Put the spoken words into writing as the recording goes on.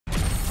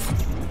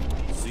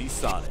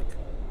Sonic,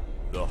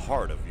 the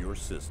heart of your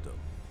system.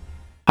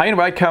 Hi and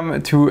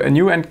welcome to a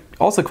new and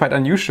also quite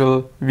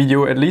unusual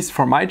video, at least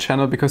for my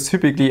channel, because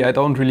typically I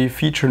don't really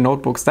feature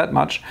notebooks that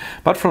much.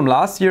 But from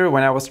last year,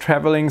 when I was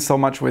traveling so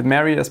much with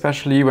Mary,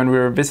 especially when we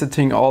were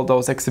visiting all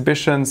those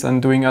exhibitions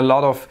and doing a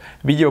lot of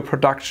video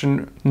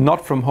production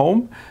not from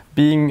home,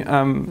 being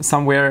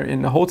somewhere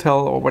in a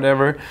hotel or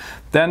whatever,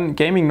 then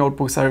gaming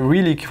notebooks are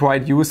really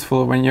quite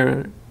useful when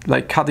you're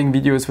like cutting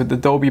videos with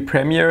Adobe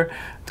Premiere.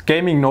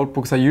 Gaming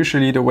notebooks are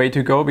usually the way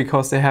to go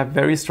because they have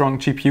very strong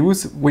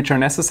GPUs, which are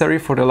necessary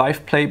for the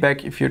live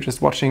playback if you're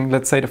just watching,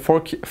 let's say, the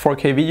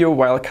 4K video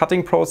while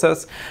cutting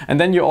process. And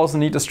then you also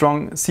need a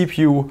strong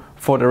CPU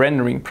for the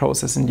rendering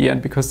process in the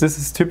end, because this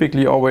is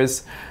typically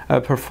always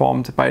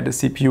performed by the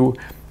CPU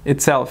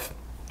itself.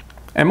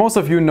 And most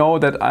of you know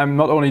that I'm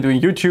not only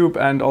doing YouTube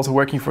and also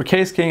working for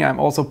Caseking, I'm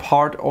also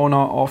part owner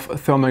of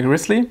Thermal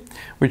Grizzly,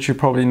 which you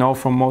probably know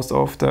from most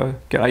of the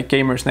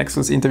Gamers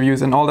Nexus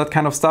interviews and all that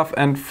kind of stuff.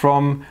 And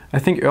from, I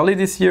think, early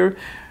this year,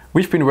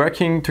 we've been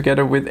working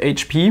together with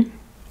HP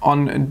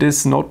on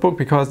this notebook,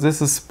 because this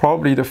is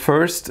probably the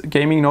first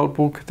gaming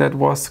notebook that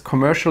was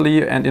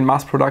commercially and in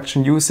mass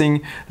production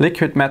using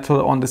liquid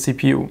metal on the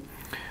CPU.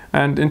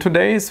 And in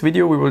today's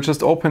video, we will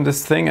just open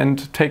this thing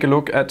and take a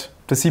look at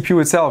the CPU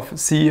itself,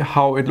 see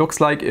how it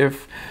looks like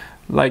if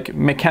like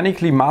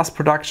mechanically mass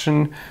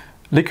production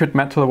liquid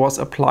metal was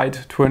applied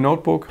to a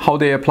notebook, how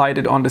they applied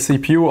it on the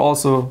CPU.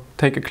 Also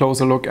take a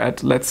closer look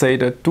at, let's say,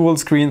 the dual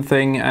screen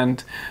thing,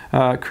 and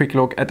a quick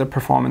look at the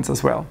performance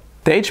as well.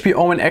 The HP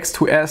OMEN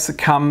X2S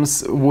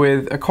comes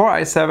with a Core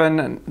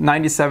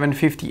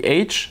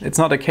i7-9750H. It's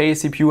not a K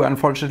CPU,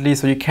 unfortunately,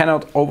 so you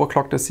cannot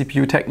overclock the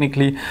CPU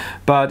technically,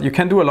 but you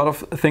can do a lot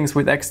of things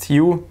with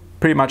XTU.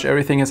 Pretty much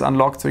everything is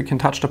unlocked, so you can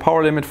touch the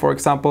power limit, for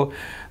example.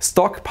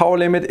 Stock power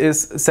limit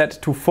is set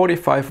to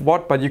 45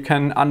 watt, but you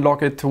can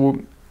unlock it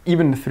to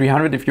even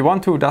 300 if you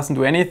want to. It doesn't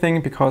do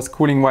anything because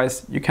cooling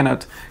wise you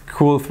cannot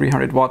cool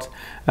 300 watt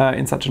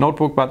in such a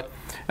notebook, but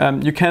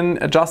you can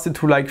adjust it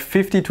to like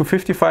 50 to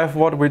 55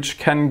 watt, which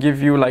can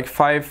give you like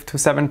 5 to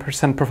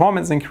 7%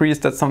 performance increase.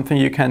 That's something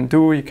you can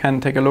do. You can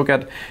take a look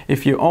at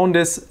if you own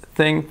this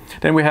thing.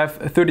 Then we have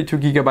 32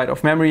 GB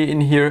of memory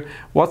in here.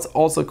 What's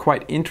also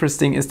quite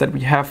interesting is that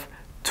we have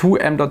two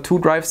M.2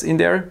 drives in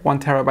there, 1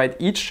 TB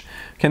each.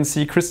 You can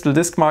see Crystal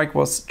Disk Mark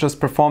was just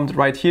performed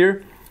right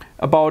here.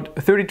 About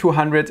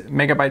 3200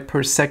 megabyte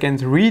per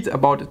second read,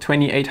 about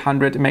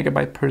 2800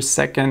 megabyte per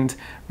second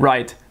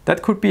write.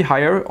 That could be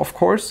higher, of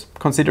course,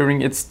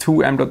 considering it's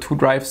two M.2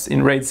 drives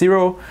in RAID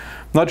 0.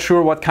 Not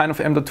sure what kind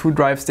of M.2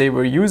 drives they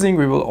were using.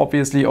 We will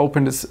obviously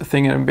open this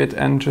thing in a bit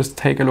and just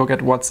take a look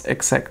at what's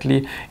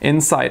exactly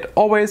inside.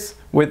 Always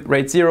with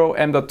RAID 0,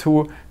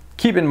 M.2,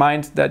 keep in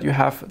mind that you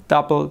have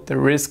double the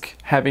risk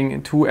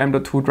having two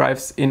M.2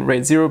 drives in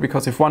RAID 0,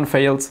 because if one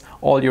fails,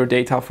 all your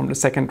data from the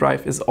second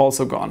drive is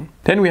also gone.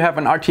 Then we have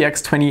an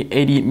RTX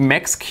 2080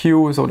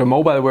 Max-Q, so the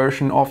mobile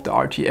version of the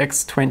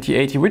RTX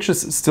 2080, which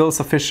is still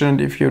sufficient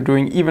if you're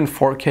doing even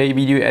 4K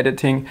video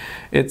editing.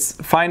 It's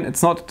fine.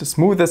 It's not the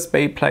smoothest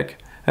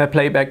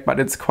playback, but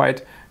it's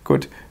quite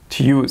good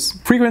to use.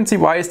 Frequency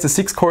wise, the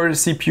 6-core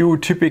CPU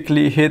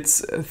typically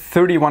hits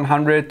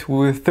 3100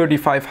 to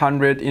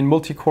 3500 in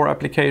multi-core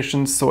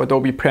applications, so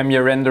Adobe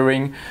Premiere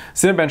rendering,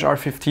 Cinebench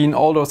R15,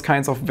 all those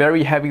kinds of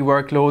very heavy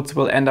workloads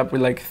will end up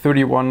with like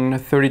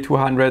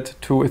 3200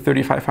 to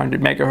 3500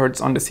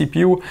 megahertz on the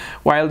CPU,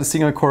 while the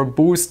single core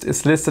boost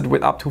is listed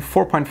with up to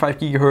 4.5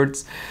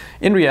 gigahertz.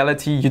 In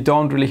reality, you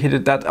don't really hit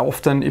it that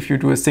often if you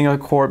do a single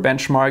core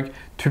benchmark.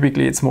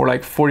 Typically it's more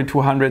like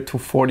 4200 to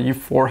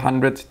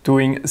 4400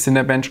 doing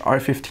Cinebench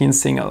R15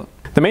 single.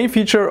 The main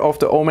feature of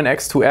the OMEN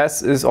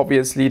X2S is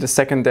obviously the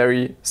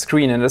secondary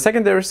screen, and the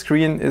secondary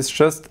screen is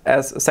just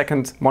as a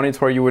second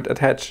monitor you would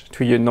attach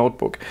to your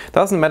notebook.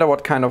 Doesn't matter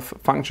what kind of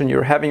function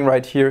you're having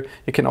right here,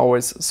 you can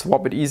always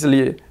swap it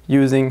easily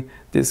using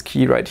this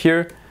key right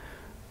here.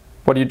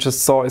 What you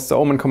just saw is the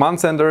OMEN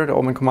Command Center. The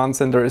OMEN Command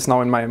Center is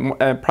now in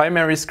my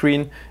primary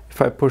screen. If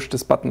I push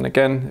this button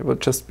again, it will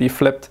just be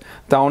flipped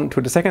down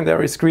to the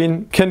secondary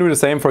screen. You can do the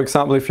same, for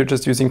example, if you're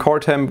just using Core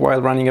Temp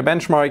while running a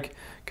benchmark, you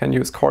can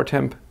use Core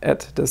Temp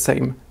at the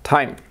same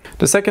time.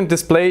 The second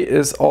display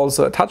is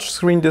also a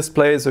touchscreen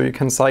display, so you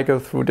can cycle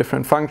through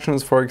different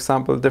functions, for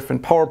example,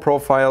 different power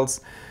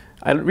profiles.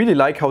 I really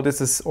like how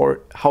this is, or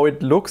how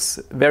it looks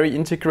very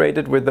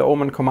integrated with the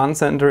OMEN Command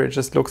Center. It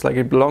just looks like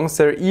it belongs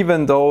there,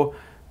 even though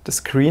the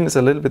screen is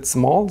a little bit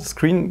small. The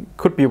screen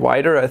could be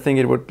wider. I think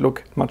it would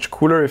look much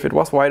cooler if it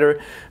was wider.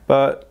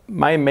 But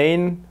my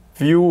main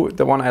view,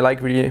 the one I like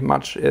really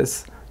much,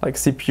 is like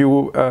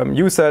CPU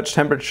usage,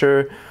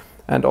 temperature,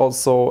 and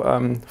also,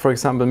 for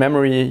example,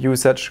 memory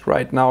usage.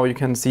 Right now you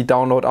can see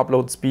download,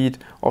 upload speed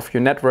of your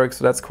network.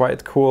 So that's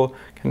quite cool.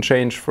 You can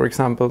change, for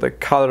example, the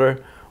color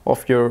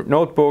of your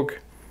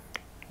notebook.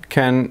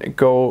 Can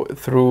go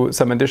through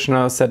some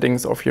additional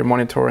settings of your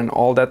monitor and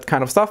all that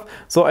kind of stuff.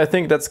 So I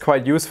think that's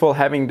quite useful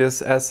having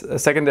this as a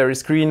secondary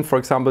screen. For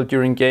example,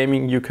 during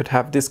gaming, you could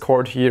have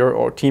Discord here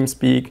or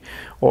TeamSpeak,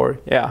 or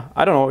yeah,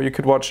 I don't know, you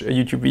could watch a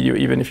YouTube video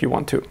even if you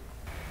want to.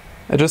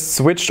 I just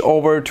switched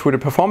over to the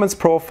performance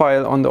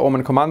profile on the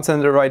OMEN command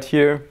center right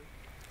here.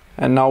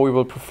 And now we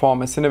will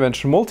perform a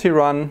Cinebench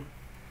Multi-Run.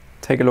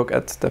 Take a look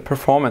at the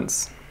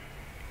performance.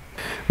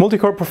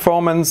 Multi-core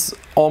performance,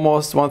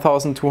 almost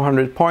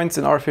 1200 points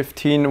in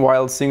R15,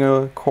 while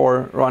single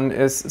core run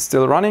is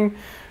still running.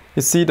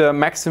 You see the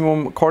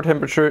maximum core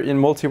temperature in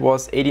multi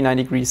was 89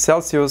 degrees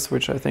Celsius,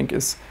 which I think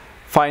is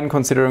fine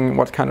considering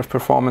what kind of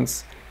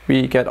performance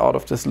we get out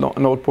of this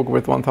notebook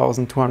with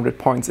 1200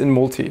 points in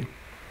multi.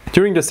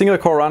 During the single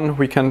core run,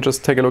 we can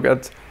just take a look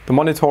at the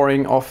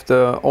monitoring of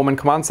the OMEN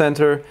command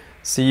center,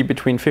 see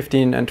between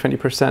 15 and 20%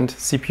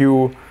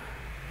 CPU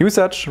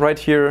usage right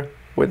here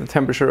with a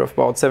temperature of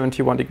about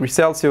 71 degrees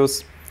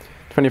Celsius,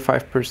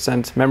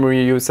 25%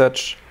 memory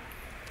usage,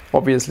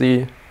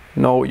 obviously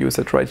no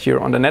usage right here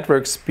on the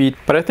network speed,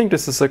 but I think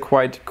this is a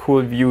quite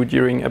cool view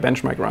during a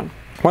benchmark run.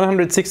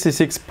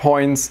 166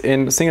 points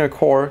in single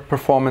core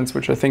performance,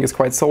 which I think is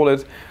quite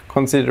solid,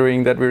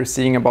 considering that we're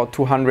seeing about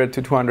 200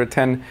 to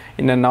 210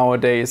 in a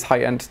nowadays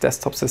high-end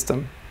desktop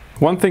system.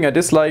 One thing I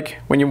dislike,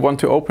 when you want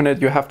to open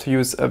it, you have to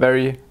use a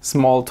very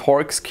small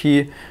Torx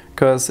key,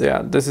 because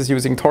this is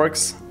using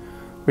Torx,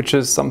 which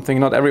is something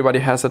not everybody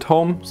has at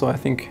home. So I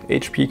think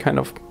HP kind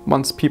of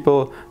wants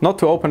people not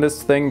to open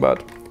this thing,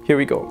 but here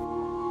we go.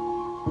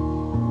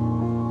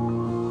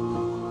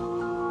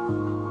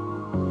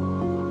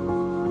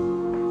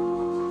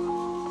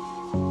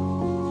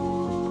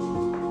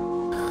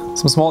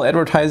 Some small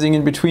advertising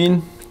in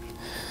between.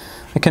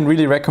 I can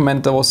really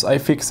recommend those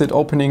iFixit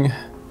opening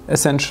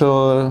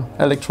essential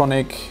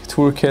electronic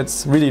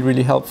toolkits.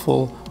 Really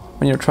helpful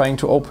when you're trying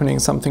to opening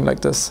something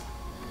like this.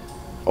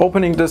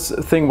 Opening this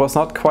thing was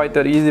not quite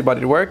that easy, but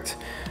it worked.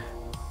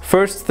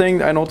 First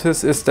thing I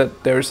noticed is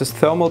that there is this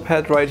thermal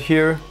pad right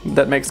here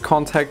that makes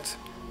contact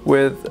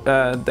with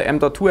the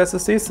M.2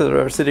 SSDs that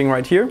are sitting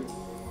right here.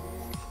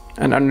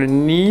 And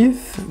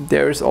underneath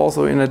there is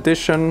also, in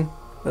addition,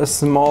 a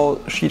small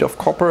sheet of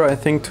copper, I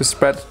think, to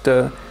spread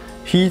the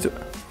heat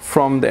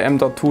from the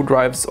M.2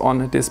 drives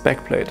on this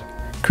backplate.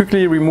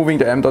 Quickly removing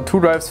the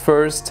M.2 drives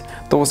first.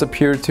 Those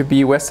appear to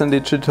be Western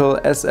Digital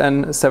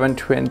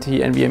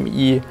SN720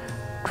 NVMe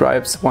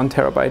drives, 1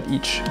 terabyte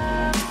each.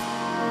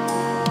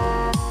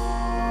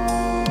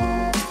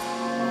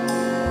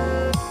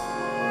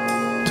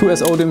 Two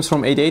SO-DIMMs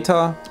from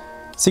ADATA,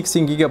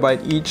 16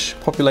 GB each,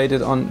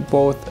 populated on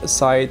both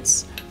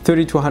sides.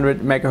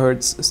 3200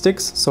 MHz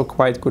sticks, so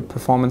quite good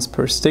performance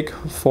per stick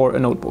for a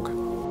notebook.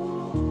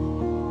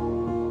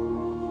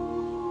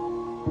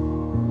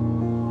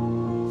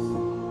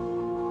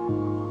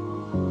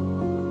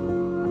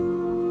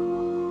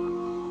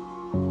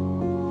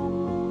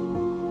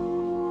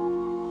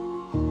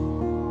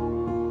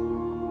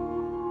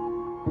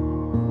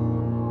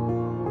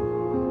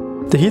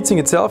 The heatsink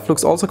itself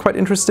looks also quite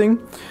interesting.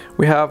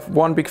 We have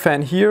one big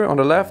fan here on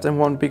the left and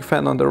one big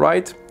fan on the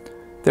right.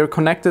 They're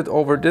connected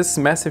over this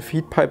massive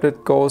heat pipe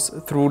that goes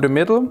through the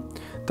middle.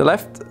 The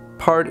left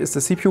part is the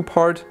CPU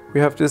part.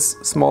 We have this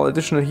small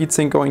additional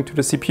heatsink going to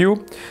the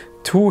CPU.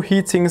 Two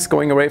heatsinks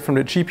going away from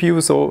the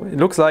GPU, so it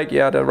looks like,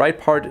 yeah, the right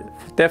part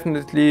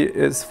definitely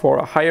is for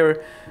a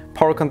higher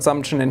power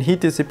consumption and heat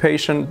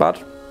dissipation, but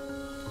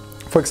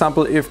for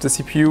example, if the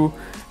CPU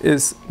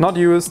is not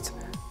used,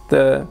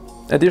 the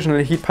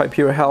additional heat pipe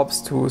here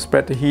helps to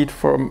spread the heat,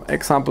 from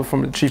example,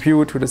 from the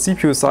GPU to the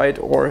CPU side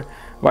or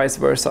vice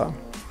versa.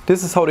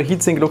 This is how the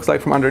heatsink looks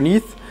like from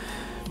underneath.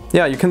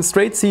 Yeah, you can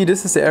straight see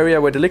this is the area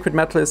where the liquid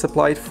metal is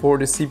applied for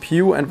the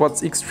CPU, and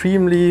what's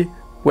extremely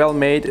well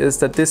made is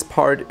that this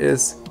part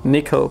is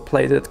nickel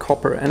plated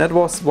copper, and that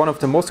was one of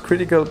the most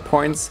critical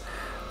points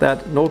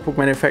that notebook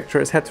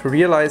manufacturers had to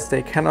realize.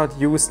 They cannot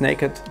use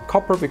naked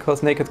copper,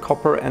 because naked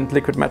copper and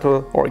liquid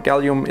metal or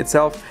gallium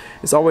itself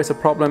is always a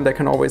problem. There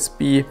can always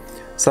be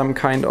some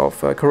kind of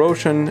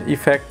corrosion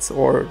effects,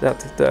 or that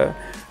the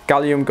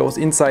gallium goes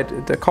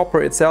inside the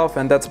copper itself,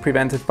 and that's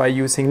prevented by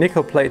using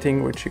nickel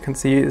plating, which you can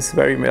see is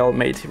very well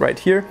made right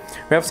here.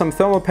 We have some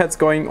thermal pads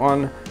going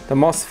on the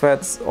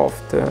MOSFETs of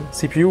the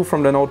CPU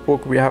from the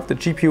notebook. We have the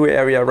GPU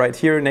area right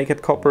here,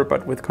 naked copper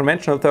but with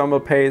conventional thermal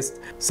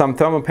paste. Some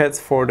thermal pads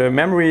for the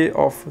memory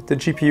of the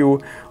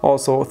GPU,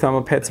 also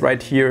thermal pads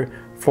right here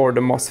for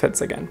the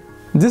MOSFETs again.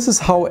 This is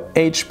how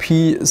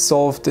HP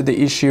solved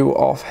the issue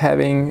of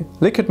having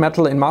liquid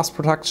metal in mass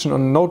production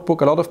on a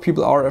notebook. A lot of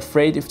people are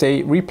afraid if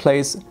they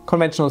replace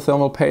conventional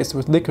thermal paste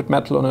with liquid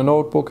metal on a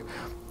notebook,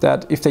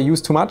 that if they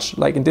use too much,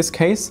 like in this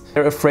case,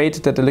 they're afraid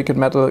that the liquid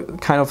metal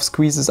kind of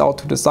squeezes out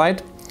to the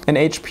side. And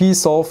HP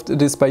solved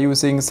this by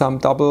using some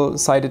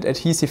double-sided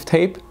adhesive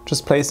tape,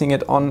 just placing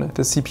it on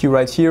the CPU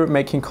right here,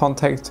 making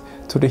contact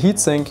to the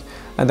heatsink,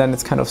 and then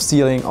it's kind of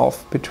sealing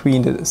off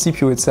between the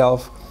CPU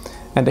itself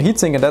and the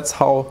heatsink, and that's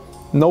how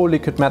no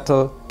liquid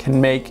metal can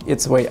make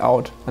its way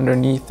out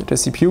underneath the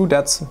CPU.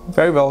 That's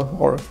very well,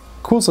 or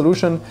cool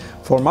solution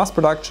for mass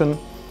production.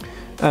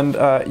 And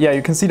yeah,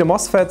 you can see the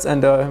MOSFETs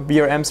and the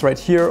VRMs right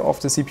here of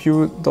the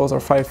CPU. Those are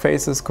 5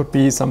 phases, could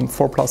be some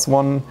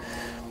 4+1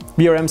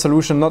 VRM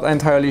solution, not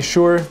entirely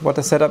sure what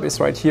the setup is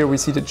right here. We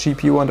see the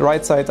GPU on the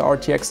right side, the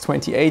RTX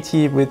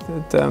 2080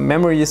 with the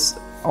memories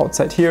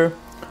outside here,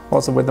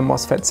 also with the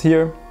MOSFETs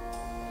here.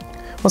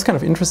 What's kind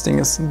of interesting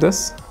is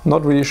this.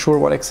 Not really sure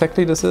what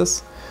exactly this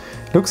is.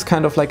 Looks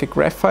kind of like a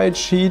graphite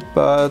sheet,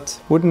 but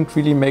wouldn't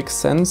really make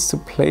sense to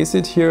place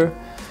it here.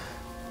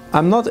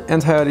 I'm not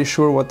entirely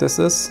sure what this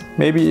is.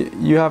 Maybe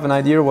you have an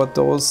idea what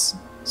those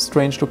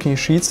strange looking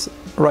sheets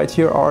right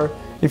here are.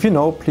 If you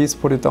know, please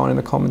put it down in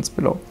the comments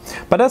below.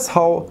 But that's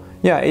how,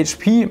 yeah,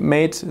 HP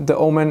made the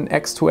OMEN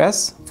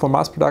X2S for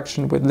mass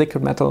production with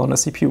liquid metal on a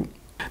CPU.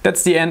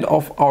 That's the end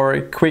of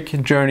our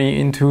quick journey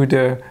into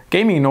the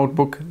gaming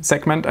notebook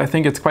segment. I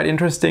think it's quite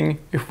interesting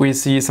if we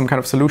see some kind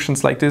of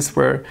solutions like this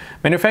where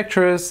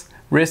manufacturers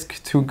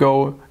risk to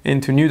go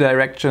into new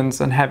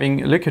directions and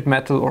having liquid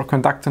metal or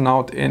conductor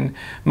out in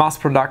mass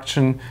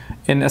production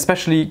in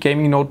especially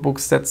gaming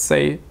notebooks that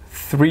say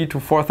 3,000 to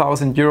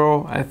 4,000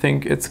 euro. I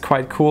think it's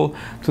quite cool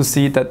to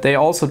see that they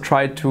also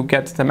try to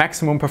get the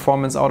maximum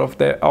performance out of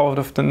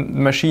the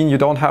machine. You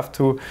don't have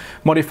to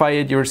modify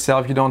it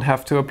yourself, you don't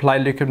have to apply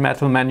liquid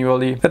metal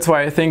manually. That's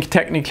why I think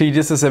technically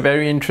this is a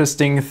very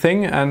interesting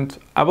thing, and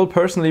I will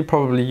personally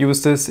probably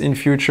use this in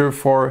future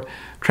for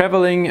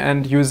traveling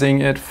and using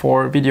it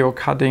for video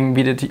cutting,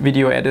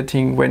 video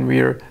editing when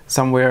we're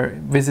somewhere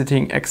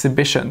visiting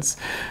exhibitions.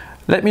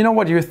 Let me know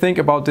what you think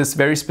about this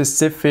very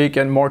specific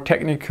and more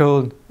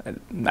technical,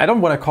 I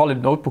don't want to call it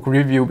notebook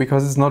review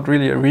because it's not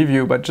really a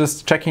review, but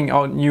just checking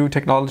out new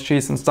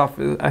technologies and stuff.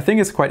 I think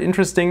it's quite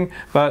interesting,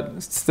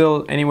 but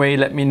still, anyway,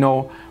 let me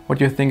know what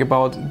you think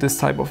about this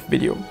type of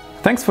video.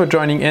 Thanks for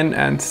joining in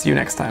and see you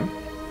next time.